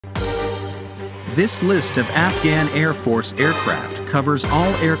This list of Afghan Air Force aircraft covers all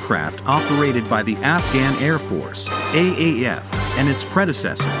aircraft operated by the Afghan Air Force, AAF, and its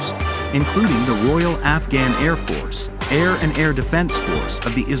predecessors, including the Royal Afghan Air Force, Air and Air Defense Force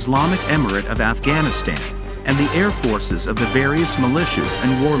of the Islamic Emirate of Afghanistan, and the air forces of the various militias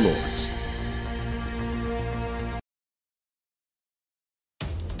and warlords.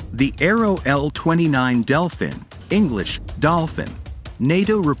 The Aero L-29 Delfín, English, Dolphin,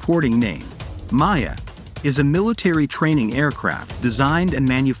 NATO reporting name, Maya, is a military training aircraft designed and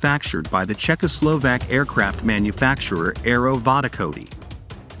manufactured by the Czechoslovak aircraft manufacturer Aero L-29.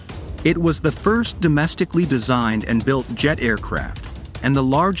 It was the first domestically designed and built jet aircraft, and the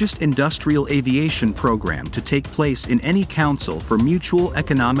largest industrial aviation program to take place in any Council for Mutual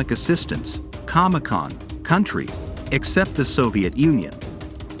Economic Assistance, Comecon, country, except the Soviet Union.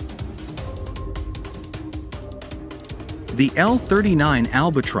 The L-39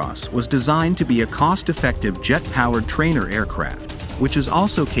 Albatros was designed to be a cost-effective jet-powered trainer aircraft, which is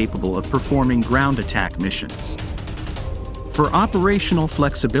also capable of performing ground attack missions. For operational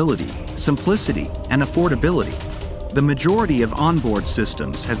flexibility, simplicity, and affordability, the majority of onboard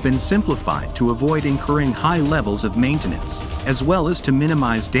systems have been simplified to avoid incurring high levels of maintenance, as well as to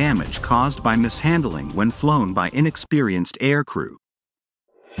minimize damage caused by mishandling when flown by inexperienced aircrew.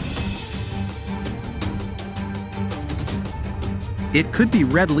 It could be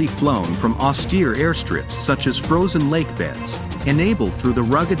readily flown from austere airstrips such as frozen lake beds, enabled through the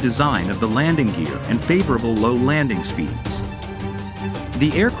rugged design of the landing gear and favorable low landing speeds.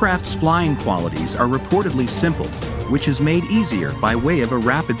 The aircraft's flying qualities are reportedly simple, which is made easier by way of a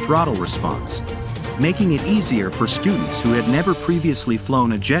rapid throttle response, making it easier for students who had never previously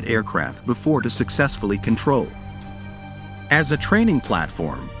flown a jet aircraft before to successfully control. As a training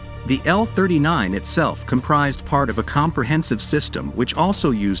platform, the L-39 itself comprised part of a comprehensive system which also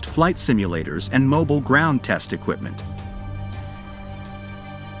used flight simulators and mobile ground test equipment.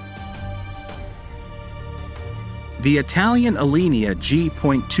 The Italian Alinea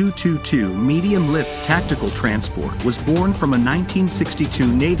G.222 medium-lift tactical transport was born from a 1962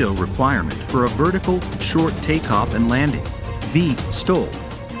 NATO requirement for a vertical, short takeoff and landing (VTOL)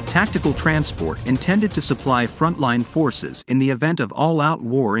 tactical transport intended to supply frontline forces in the event of all-out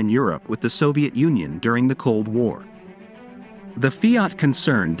war in Europe with the Soviet Union during the Cold War. The Fiat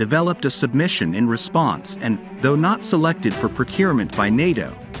concern developed a submission in response and, though not selected for procurement by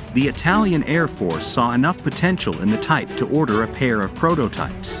NATO, the Italian Air Force saw enough potential in the type to order a pair of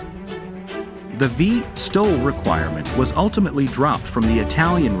prototypes. The VTOL requirement was ultimately dropped from the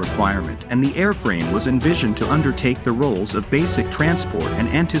Italian requirement, and the airframe was envisioned to undertake the roles of basic transport and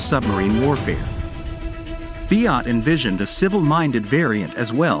anti-submarine warfare. Fiat envisioned a civil-minded variant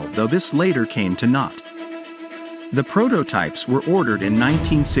as well, though this later came to naught. The prototypes were ordered in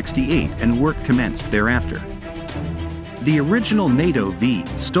 1968 and work commenced thereafter. The original NATO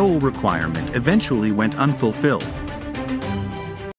VTOL requirement eventually went unfulfilled,